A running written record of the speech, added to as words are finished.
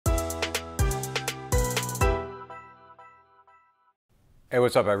Hey,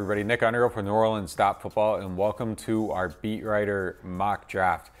 what's up, everybody? Nick Underhill from New Orleans Football, and welcome to our Beat Writer mock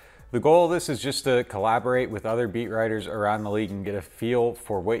draft. The goal of this is just to collaborate with other beat writers around the league and get a feel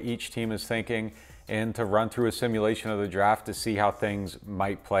for what each team is thinking and to run through a simulation of the draft to see how things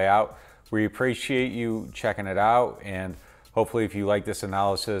might play out. We appreciate you checking it out, and hopefully if you like this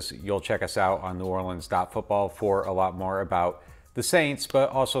analysis, you'll check us out on New Orleans Football for a lot more about the Saints, but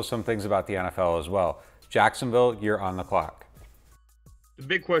also some things about the NFL as well. Jacksonville, you're on the clock. The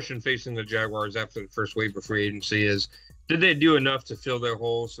big question facing the Jaguars after the first wave of free agency is, did they do enough to fill their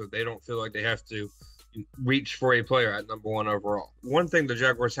holes so they don't feel like they have to reach for a player at #1 overall? One thing the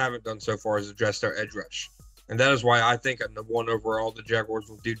Jaguars haven't done so far is address their edge rush. And that is why I think at #1 overall, the Jaguars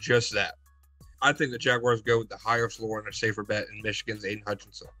will do just that. I think the Jaguars go with the higher floor and a safer bet in Michigan's Aiden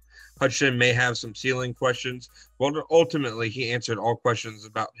Hutchinson. Hutchinson may have some ceiling questions, but ultimately he answered all questions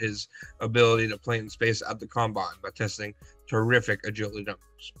about his ability to play in space at the combine by testing terrific agility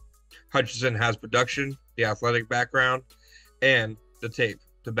numbers. Hutchinson has production, the athletic background, and the tape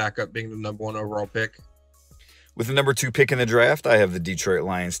to back up being the #1 overall pick. With the #2 pick in the draft, I have the Detroit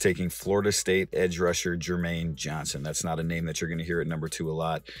Lions taking Florida State edge rusher Jermaine Johnson. That's not a name that you're going to hear at #2 a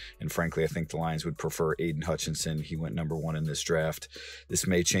lot. And frankly, I think the Lions would prefer Aiden Hutchinson. He went #1 in this draft. This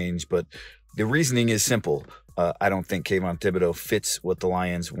may change, but the reasoning is simple. I don't think Kayvon Thibodeau fits what the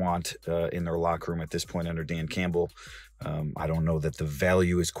Lions want in their locker room at this point under Dan Campbell. I don't know that the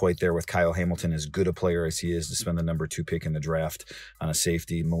value is quite there with Kyle Hamilton, as good a player as he is, to spend the #2 pick in the draft on a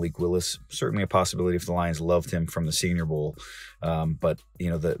safety. Malik Willis, certainly a possibility if the Lions loved him from the Senior Bowl. But, you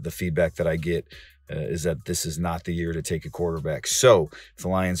know, the feedback that I get is that this is not the year to take a quarterback. So if the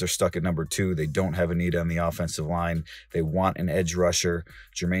Lions are stuck at #2, they don't have a need on the offensive line. They want an edge rusher.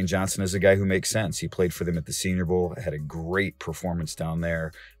 Jermaine Johnson is a guy who makes sense. He played for them at the Senior Bowl, had a great performance down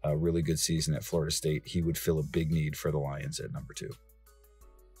there, a really good season at Florida State. He would fill a big need for the Lions at #2.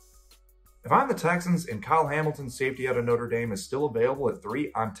 If I'm the Texans and Kyle Hamilton's safety out of Notre Dame is still available at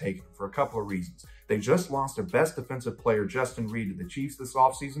 3, I'm taking him for a couple of reasons. They just lost their best defensive player, Justin Reid, to the Chiefs this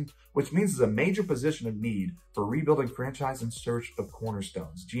offseason, which means it's a major position of need for a rebuilding franchise in search of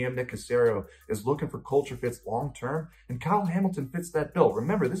cornerstones. GM Nick Caserio is looking for culture fits long-term, and Kyle Hamilton fits that bill.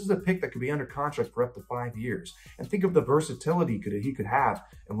 Remember, this is a pick that could be under contract for up to 5 years. And think of the versatility he could have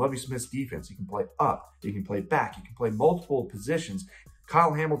in Lovie Smith's defense. He can play up, he can play back, he can play multiple positions.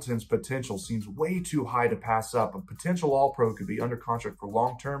 Kyle Hamilton's potential seems way too high to pass up. A potential All-Pro could be under contract for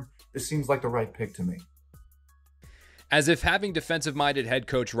long-term. This seems like the right pick to me. As if having defensive-minded head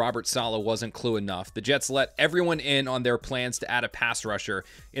coach Robert Saleh wasn't clue enough, the Jets let everyone in on their plans to add a pass rusher.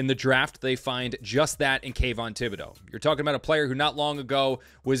 In the draft, they find just that in Kayvon Thibodeau. You're talking about a player who not long ago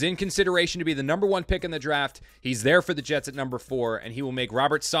was in consideration to be the #1 pick in the draft. He's there for the Jets at #4, and he will make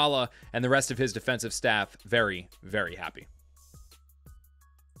Robert Saleh and the rest of his defensive staff very, very happy.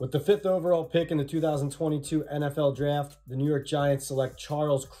 With the 5th overall pick in the 2022 NFL Draft, the New York Giants select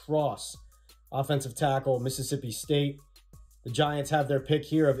Charles Cross, offensive tackle, Mississippi State. The Giants have their pick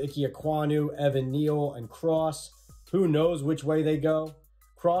here of Ike Ekwonu, Evan Neal, and Cross. Who knows which way they go?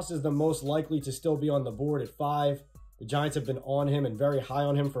 Cross is the most likely to still be on the board at 5. The Giants have been on him and very high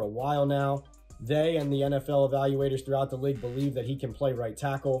on him for a while now. They and the NFL evaluators throughout the league believe that he can play right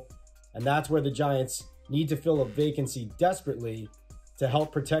tackle, and that's where the Giants need to fill a vacancy desperately to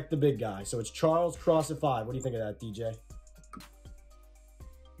help protect the big guy. So it's Charles Cross at 5. What do you think of that, DJ?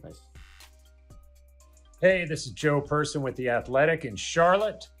 Nice. Hey, this is Joe Person with The Athletic in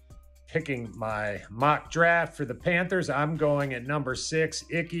Charlotte. Picking my mock draft for the Panthers. I'm going at #6,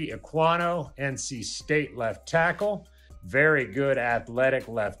 Ike Ekwonu, NC State left tackle. Very good athletic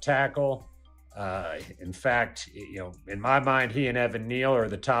left tackle. In fact, you know, in my mind, he and Evan Neal are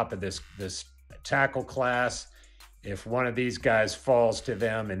the top of this tackle class. If one of these guys falls to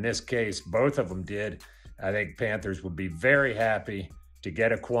them, in this case, both of them did, I think Panthers would be very happy to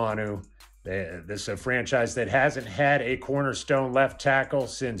get Ekwonu. This is a franchise that hasn't had a cornerstone left tackle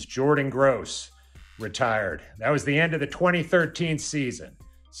since Jordan Gross retired. That was the end of the 2013 season.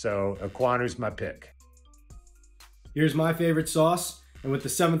 So Ekwonu's my pick. Here's my favorite sauce. And with the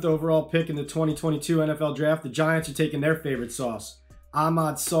 7th overall pick in the 2022 NFL Draft, the Giants are taking their favorite sauce,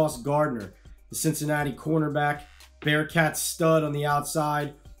 Ahmad Sauce Gardner, the Cincinnati cornerback. Bearcat stud on the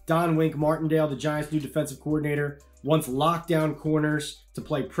outside. Don Wink Martindale, the Giants' new defensive coordinator, wants lockdown corners to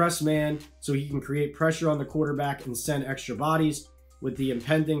play press man so he can create pressure on the quarterback and send extra bodies. With the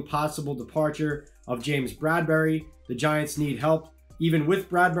impending possible departure of James Bradbury, the Giants need help. Even with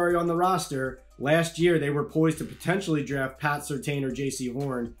Bradbury on the roster, last year they were poised to potentially draft Pat Surtain or J.C.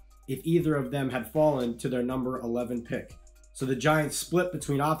 Horn if either of them had fallen to their #11 pick. So the Giants split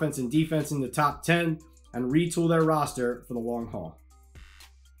between offense and defense in the top 10 and retool their roster for the long haul.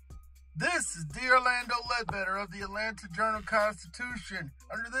 This is D. Orlando Ledbetter of the Atlanta Journal-Constitution.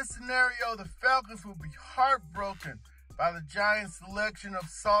 Under this scenario, the Falcons will be heartbroken by the Giants' selection of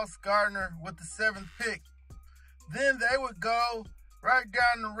Sauce Gardner with the 7th pick. Then they would go right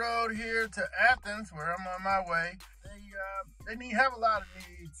down the road here to Athens, where I'm on my way. They have a lot of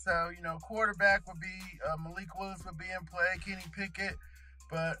needs. So, quarterback would be, Malik Willis would be in play, Kenny Pickett.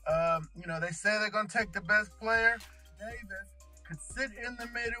 But, they say they're going to take the best player. Davis could sit in the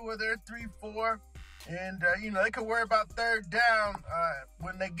middle with their 3-4. And, they could worry about third down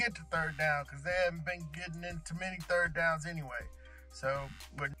when they get to third down, because they haven't been getting into many third downs anyway. So,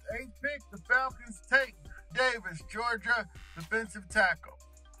 with 8th pick, the Falcons take Davis, Georgia, defensive tackle.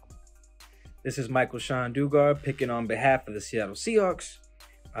 This is Michael-Shawn Dugar picking on behalf of the Seattle Seahawks.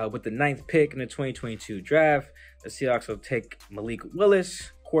 With the 9th pick in the 2022 draft, the Seahawks will take Malik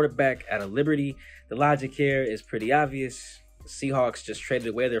Willis, quarterback out of Liberty. The logic here is pretty obvious. The Seahawks just traded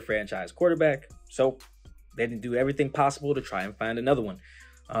away their franchise quarterback, so they didn't do everything possible to try and find another one.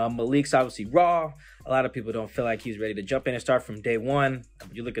 Malik's obviously raw. A lot of people don't feel like he's ready to jump in and start from day one.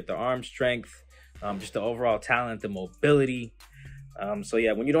 You look at the arm strength, just the overall talent, the mobility. So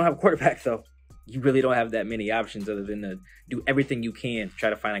yeah, when you don't have a quarterback, though, you really don't have that many options other than to do everything you can to try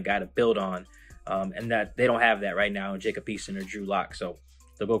to find a guy to build on. And that they don't have that right now in Jacob Eason or Drew Lock. So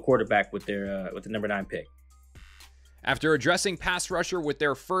they'll go quarterback with the number 9 pick. After addressing pass rusher with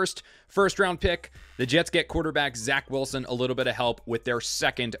their first-round pick, the Jets get quarterback Zach Wilson a little bit of help with their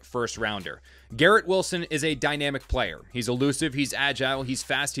second first-rounder. Garrett Wilson is a dynamic player. He's elusive, he's agile, he's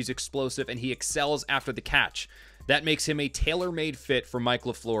fast, he's explosive, and he excels after the catch. That makes him a tailor-made fit for Mike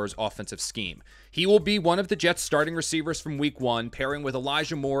LaFleur's offensive scheme. He will be one of the Jets' starting receivers from Week 1, pairing with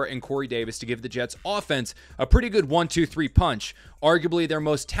Elijah Moore and Corey Davis to give the Jets' offense a pretty good 1-2-3 punch, arguably their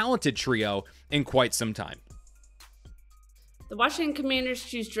most talented trio in quite some time. The Washington Commanders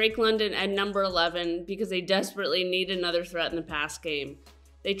choose Drake London at number 11 because they desperately need another threat in the pass game.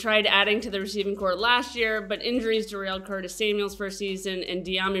 They tried adding to the receiving corps last year, but injuries derailed Curtis Samuel's first season, and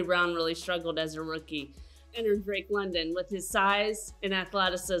De'Ami Brown really struggled as a rookie. Entered Drake London with his size and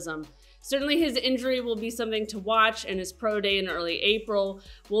athleticism. Certainly his injury will be something to watch, and his pro day in early April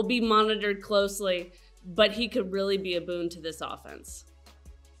will be monitored closely, but he could really be a boon to this offense.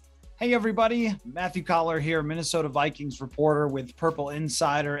 Hey everybody, Matthew Coller here, Minnesota Vikings reporter with Purple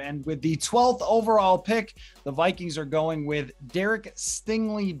Insider, and with the 12th overall pick, the Vikings are going with Derek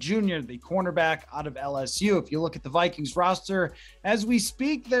Stingley Jr., the cornerback out of LSU. If you look at the Vikings roster, as we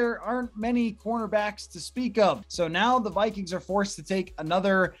speak, there aren't many cornerbacks to speak of. So now the Vikings are forced to take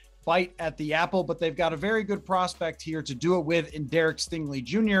another bite at the apple, but they've got a very good prospect here to do it with in Derek Stingley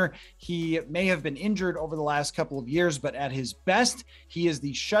Jr. He may have been injured over the last couple of years, but at his best, he is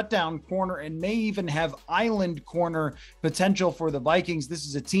the shutdown corner and may even have island corner potential for the Vikings. This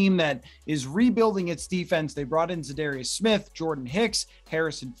is a team that is rebuilding its defense. They brought in Zadarius Smith, Jordan Hicks,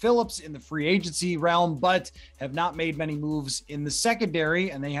 Harrison Phillips in the free agency realm, but have not made many moves in the secondary,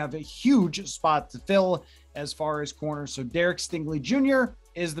 and they have a huge spot to fill as far as corners. So Derek Stingley Jr.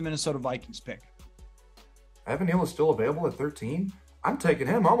 is the Minnesota Vikings pick. Evan Neal is still available at 13. I'm taking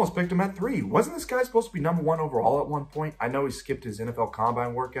him. I almost picked him at 3. Wasn't this guy supposed to be number 1 overall at one point? I know he skipped his NFL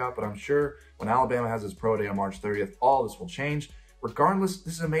Combine workout, but I'm sure when Alabama has his pro day on March 30th, all this will change. Regardless,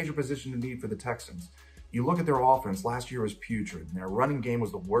 this is a major position to need for the Texans. You look at their offense, last year was putrid, and their running game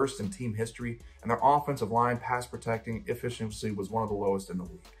was the worst in team history, and their offensive line pass protecting efficiency was one of the lowest in the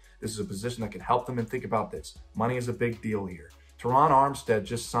league. This is a position that can help them, and think about this. Money is a big deal here. Teron Armstead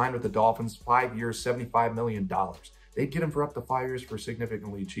just signed with the Dolphins, 5 years, $75 million. They'd get him for up to 5 years for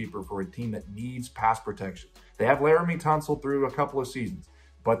significantly cheaper for a team that needs pass protection. They have Laramie Tunsil through a couple of seasons,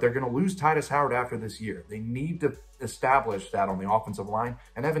 but they're going to lose Titus Howard after this year. They need to establish that on the offensive line,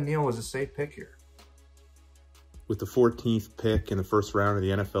 and Evan Neal is a safe pick here. With the 14th pick in the first round of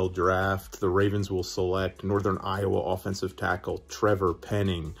the NFL draft, the Ravens will select Northern Iowa offensive tackle Trevor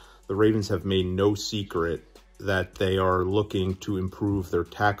Penning. The Ravens have made no secret that they are looking to improve their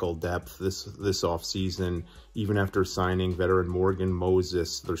tackle depth this offseason. Even after signing veteran Morgan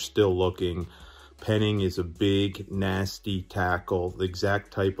Moses, they're still looking. Penning is a big, nasty tackle, the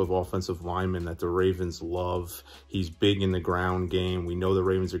exact type of offensive lineman that the Ravens love. He's big in the ground game. We know the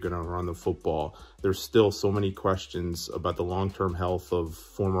Ravens are going to run the football. There's still so many questions about the long-term health of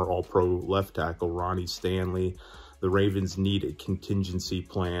former All-Pro left tackle Ronnie Stanley. The Ravens need a contingency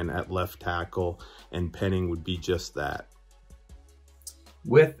plan at left tackle, and Penning would be just that.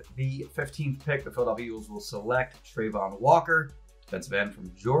 With the 15th pick, the Philadelphia Eagles will select Trayvon Walker, defensive end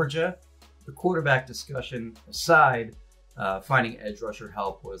from Georgia. The quarterback discussion aside, finding edge rusher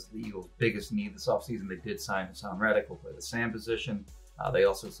help was the Eagles' biggest need this offseason. They did sign Hassan Reddick, who will play the Sam position. They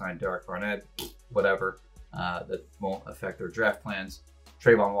also signed Derek Barnett, whatever. That won't affect their draft plans.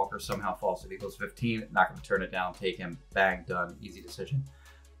 Trayvon Walker somehow falls to Eagles 15. Not going to turn it down. Take him. Bang. Done. Easy decision.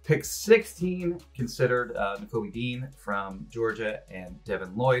 Pick 16 considered Nakobe Dean from Georgia and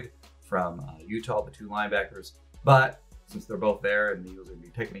Devin Lloyd from Utah, the two linebackers. But since they're both there and the Eagles are going to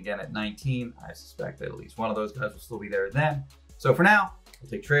be picking again at 19, I suspect that at least one of those guys will still be there then. So for now, we'll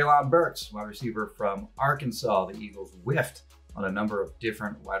take Treylon Burks, wide receiver from Arkansas. The Eagles whiffed on a number of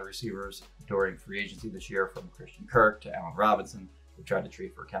different wide receivers during free agency this year, from Christian Kirk to Allen Robinson. They tried to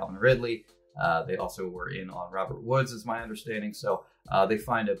trade for Calvin Ridley. They also were in on Robert Woods, is my understanding. So they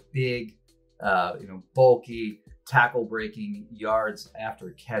find a big, bulky, tackle-breaking, yards after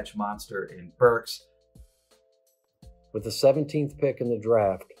catch monster in Burks. With the 17th pick in the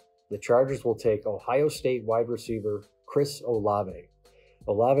draft, the Chargers will take Ohio State wide receiver Chris Olave.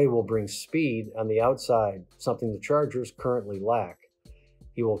 Olave will bring speed on the outside, something the Chargers currently lack.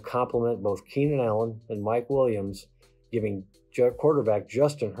 He will complement both Keenan Allen and Mike Williams, giving quarterback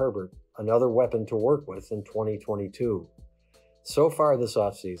Justin Herbert another weapon to work with in 2022. So far this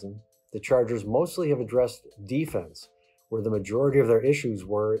offseason, the Chargers mostly have addressed defense, where the majority of their issues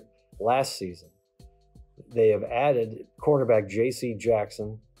were last season. They have added cornerback J.C.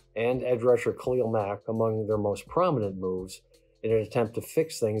 Jackson and edge rusher Khalil Mack among their most prominent moves in an attempt to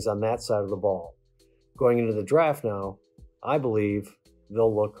fix things on that side of the ball. Going into the draft now, I believe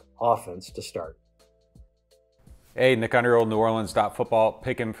they'll look offense to start. Hey, Nick Underhill, New Orleans Football,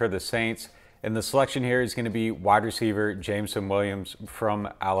 picking for the Saints. And the selection here is going to be wide receiver Jameson Williams from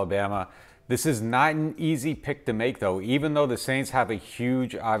Alabama. This is not an easy pick to make, though. Even though the Saints have a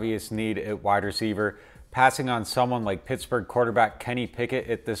huge, obvious need at wide receiver, passing on someone like Pittsburgh quarterback Kenny Pickett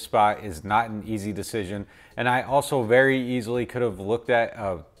at this spot is not an easy decision. And I also very easily could have looked at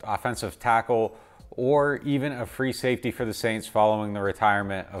an offensive tackle or even a free safety for the Saints following the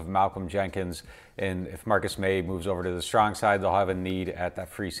retirement of Malcolm Jenkins. And if Marcus May moves over to the strong side, they'll have a need at that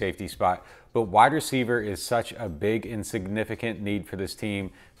free safety spot. But wide receiver is such a big and significant need for this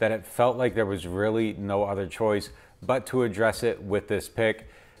team that it felt like there was really no other choice but to address it with this pick.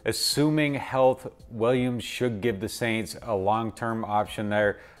 Assuming health, Williams should give the Saints a long-term option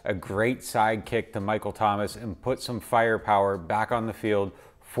there, a great sidekick to Michael Thomas, and put some firepower back on the field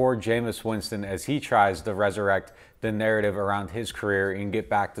for Jameis Winston as he tries to resurrect the narrative around his career and get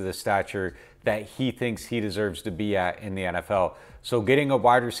back to the stature that he thinks he deserves to be at in the NFL. So getting a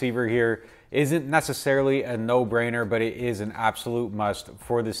wide receiver here isn't necessarily a no-brainer, but it is an absolute must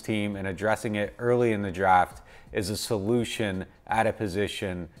for this team, and addressing it early in the draft is a solution at a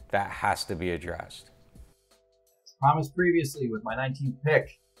position that has to be addressed. As promised previously, with my 19th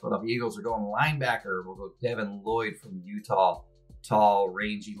pick, Philadelphia Eagles are going linebacker. We'll go Devin Lloyd from Utah. Tall,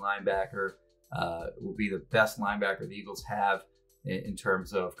 rangy linebacker. Will be the best linebacker the Eagles have in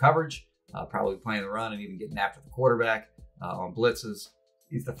terms of coverage. Probably playing the run and even getting after the quarterback on blitzes.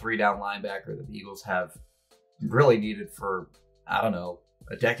 He's the 3-down linebacker that the Eagles have really needed for,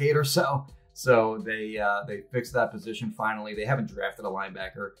 a decade or so. So they fixed that position finally. They haven't drafted a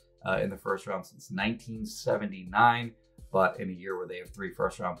linebacker in the first round since 1979, but in a year where they have 3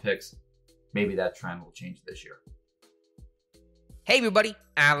 first-round picks, maybe that trend will change this year. Hey everybody,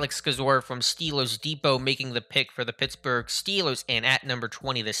 Alex Kozora from Steelers Depot making the pick for the Pittsburgh Steelers, and at number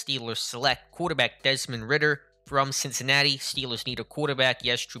 20, the Steelers select quarterback Desmond Ridder from Cincinnati. Steelers need a quarterback.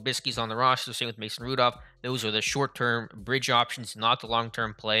 Yes, Trubisky's on the roster, same with Mason Rudolph. Those are the short-term bridge options, not the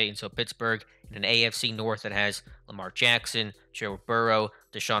long-term play. And so Pittsburgh, in an AFC North that has Lamar Jackson, Joe Burrow,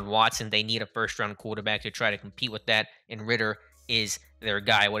 Deshaun Watson, they need a first-round quarterback to try to compete with that, and Ridder is their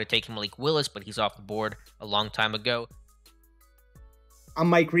guy. I would have taken Malik Willis, but he's off the board a long time ago. I'm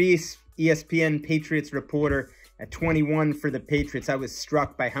Mike Reese, ESPN Patriots reporter. At 21 for the Patriots, I was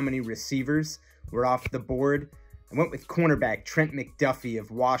struck by how many receivers were off the board. I went with cornerback Trent McDuffie of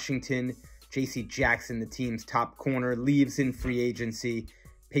Washington. J.C. Jackson, the team's top corner, leaves in free agency.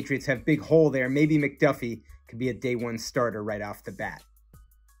 Patriots have big hole there. Maybe McDuffie could be a day one starter right off the bat.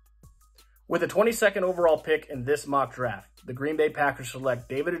 With the 22nd overall pick in this mock draft, the Green Bay Packers select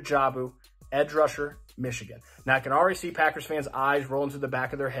David Njoku, edge rusher, Michigan. Now, I can already see Packers fans' eyes rolling to the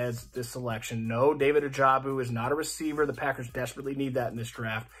back of their heads at this selection. No, David Njoku is not a receiver. The Packers desperately need that in this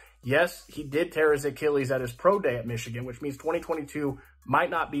draft. Yes, he did tear his Achilles at his pro day at Michigan, which means 2022 might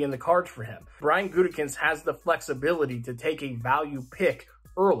not be in the cards for him. Brian Gutekunst has the flexibility to take a value pick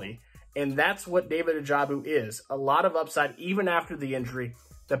early, and that's what David Njoku is. A lot of upside even after the injury.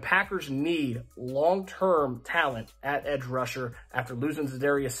 The Packers need long-term talent at edge rusher after losing to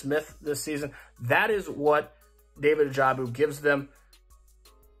Darius Smith this season. That is what David Njoku gives them.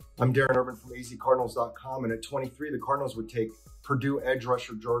 I'm Darren Urban from azcardinals.com, and at 23, the Cardinals would take Purdue edge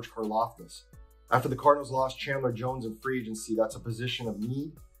rusher George Karlaftis. After the Cardinals lost Chandler Jones in free agency, that's a position of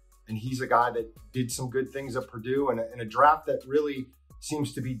need, and he's a guy that did some good things at Purdue and a draft that really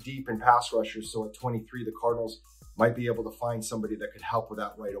seems to be deep in pass rushers. So at 23, the Cardinals might be able to find somebody that could help with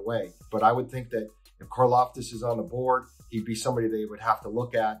that right away. But I would think that if Karlaftis is on the board, he'd be somebody they would have to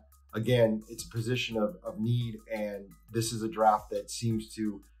look at. Again, it's a position of need, and this is a draft that seems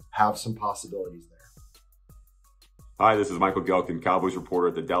to have some possibilities there. Hi, this is Michael Gelkin, Cowboys reporter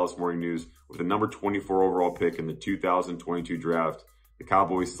at the Dallas Morning News. With the number 24 overall pick in the 2022 draft, the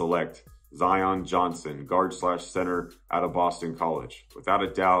Cowboys select Zion Johnson, guard/center out of Boston College. Without a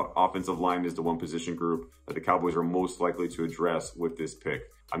doubt, offensive line is the one position group that the Cowboys are most likely to address with this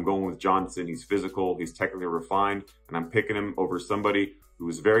pick. I'm going with Johnson. He's physical, he's technically refined, and I'm picking him over somebody who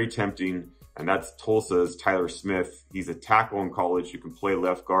is very tempting, and that's Tulsa's Tyler Smith. He's a tackle in college who can play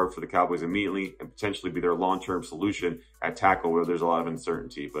left guard for the Cowboys immediately and potentially be their long-term solution at tackle where there's a lot of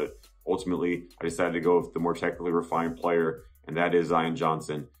uncertainty. But ultimately, I decided to go with the more technically refined player, and that is Zion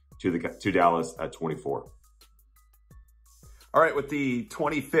Johnson to Dallas at 24. All right, with the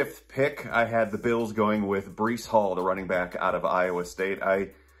 25th pick, I had the Bills going with Breece Hall, the running back out of Iowa State.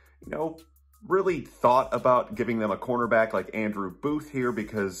 I, really thought about giving them a cornerback like Andrew Booth here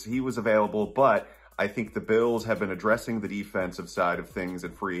because he was available, but I think the Bills have been addressing the defensive side of things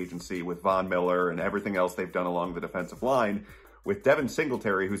in free agency with Von Miller and everything else they've done along the defensive line. With Devin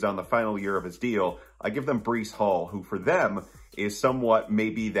Singletary, who's on the final year of his deal, I give them Breece Hall, who for them is somewhat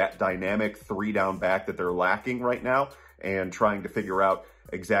maybe that dynamic three-down back that they're lacking right now and trying to figure out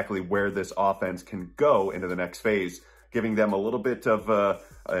exactly where this offense can go into the next phase, giving them a little bit of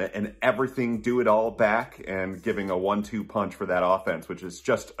an everything do-it-all back and giving a 1-2 punch for that offense, which is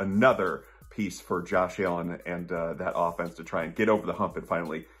just another piece for Josh Allen and that offense to try and get over the hump and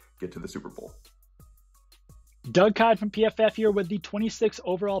finally get to the Super Bowl. Doug Codd from PFF here with the 26th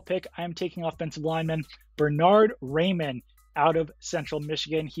overall pick. I am taking offensive lineman Bernhard Raimann out of Central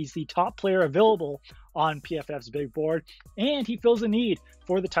Michigan. He's the top player available on PFF's big board, and he fills a need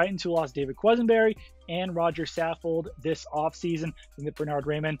for the Titans, who lost David Quesenberry and Roger Saffold this offseason. I think that Bernhard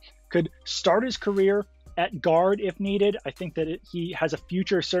Raimann could start his career at guard if needed. I think that he has a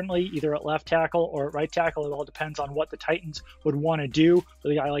future certainly either at left tackle or at right tackle. It all depends on what the Titans would want to do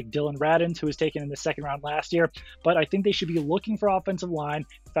with a guy like Dylan Radins, who was taken in the second round last year. But I think they should be looking for offensive line.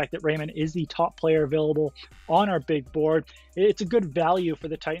 The fact that Raimann is the top player available on our big board, it's a good value for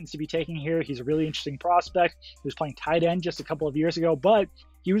the Titans to be taking here. He's a really interesting prospect. He was playing tight end just a couple of years ago, but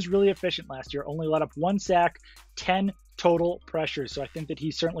he was really efficient last year. Only let up 1 sack, 10 total pressures. So I think that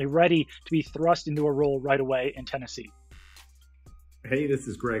he's certainly ready to be thrust into a role right away in Tennessee. Hey, this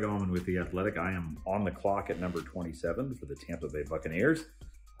is Greg Allman with The Athletic. I am on the clock at number 27 for the Tampa Bay Buccaneers.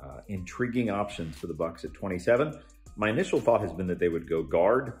 Intriguing options for the Bucs at 27. My initial thought has been that they would go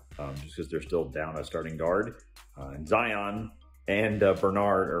guard, just because they're still down a starting guard. And Zion and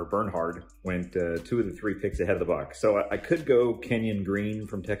Bernhard went 2 of the 3 picks ahead of the Bucs. So I could go Kenyon Green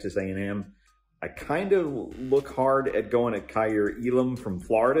from Texas A&M. I kind of look hard at going at Kaiir Elam from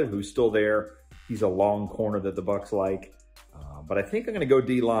Florida, who's still there. He's a long corner that the Bucs like. But I think I'm going to go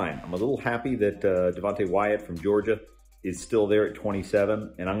D-line. I'm a little happy that Devontae Wyatt from Georgia is still there at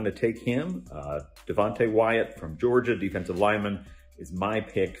 27, and I'm going to take him. Devontae Wyatt from Georgia, defensive lineman, is my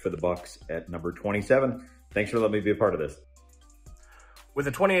pick for the Bucs at number 27. Thanks for letting me be a part of this. With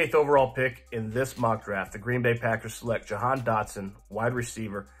the 28th overall pick in this mock draft, the Green Bay Packers select Jahan Dotson, wide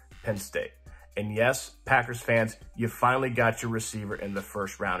receiver, Penn State. And yes, Packers fans, you finally got your receiver in the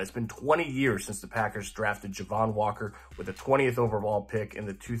first round. It's been 20 years since the Packers drafted Javon Walker with the 20th overall pick in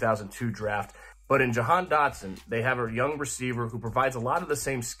the 2002 draft. But in Jahan Dotson, they have a young receiver who provides a lot of the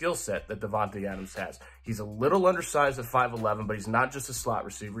same skill set that Davante Adams has. He's a little undersized at 5'11", but he's not just a slot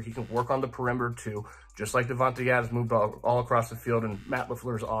receiver. He can work on the perimeter too, just like Davante Adams moved all across the field in Matt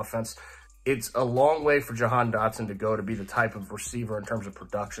LaFleur's offense. It's a long way for Jahan Dotson to go to be the type of receiver in terms of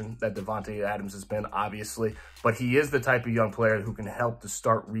production that Davante Adams has been, obviously. But he is the type of young player who can help to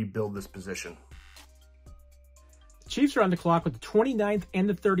start rebuild this position. The Chiefs are on the clock with the 29th and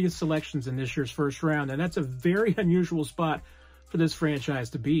the 30th selections in this year's first round, and that's a very unusual spot for this franchise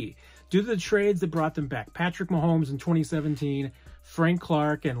to be. Due to the trades that brought them back, Patrick Mahomes in 2017, Frank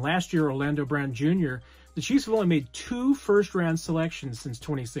Clark, and last year Orlando Brown Jr., the Chiefs have only made 2 first-round selections since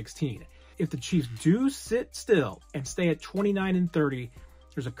 2016. If the Chiefs do sit still and stay at 29 and 30,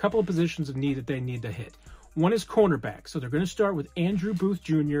 there's a couple of positions of need that they need to hit. One is cornerback. So they're going to start with Andrew Booth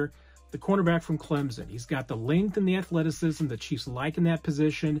Jr., the cornerback from Clemson. He's got the length and the athleticism the Chiefs like in that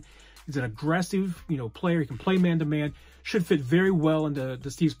position. He's an aggressive, player. He can play man-to-man. Should fit very well into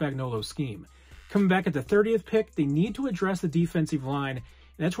the Steve Spagnuolo scheme. Coming back at the 30th pick, they need to address the defensive line, and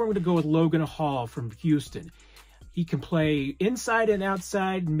that's where I'm going to go with Logan Hall from Houston. He can play inside and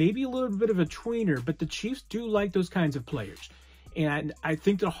outside, maybe a little bit of a tweener, but the Chiefs do like those kinds of players. And I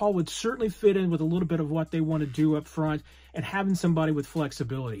think that Hall would certainly fit in with a little bit of what they want to do up front and having somebody with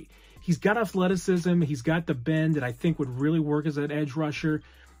flexibility. He's got athleticism, he's got the bend that I think would really work as an edge rusher.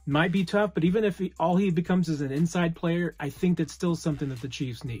 Might be tough, but even if all he becomes is an inside player, I think that's still something that the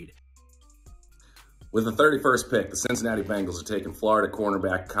Chiefs need. With the 31st pick, the Cincinnati Bengals are taking Florida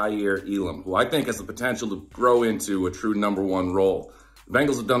cornerback Kaiir Elam, who I think has the potential to grow into a true #1 role. The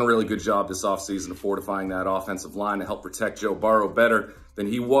Bengals have done a really good job this offseason of fortifying that offensive line to help protect Joe Burrow better than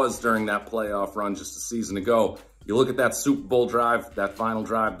he was during that playoff run just a season ago. You look at that Super Bowl drive, that final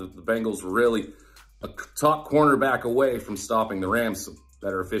drive, the Bengals were really a top cornerback away from stopping the Rams. So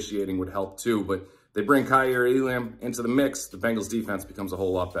better officiating would help too, but they bring Kaiir Elam into the mix, the Bengals defense becomes a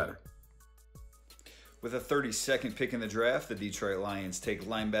whole lot better. With a 32nd pick in the draft, the Detroit Lions take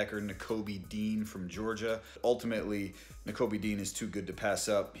linebacker Nakobe Dean from Georgia. Ultimately, Nakobe Dean is too good to pass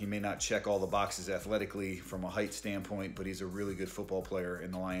up. He may not check all the boxes athletically from a height standpoint, but he's a really good football player,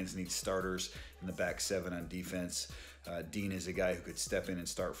 and the Lions need starters in the back seven on defense. Dean is a guy who could step in and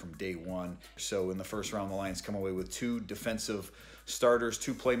start from day one. So in the first round, the Lions come away with 2 defensive starters,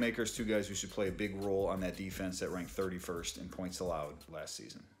 2 playmakers, 2 guys who should play a big role on that defense that ranked 31st in points allowed last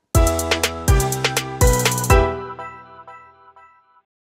season.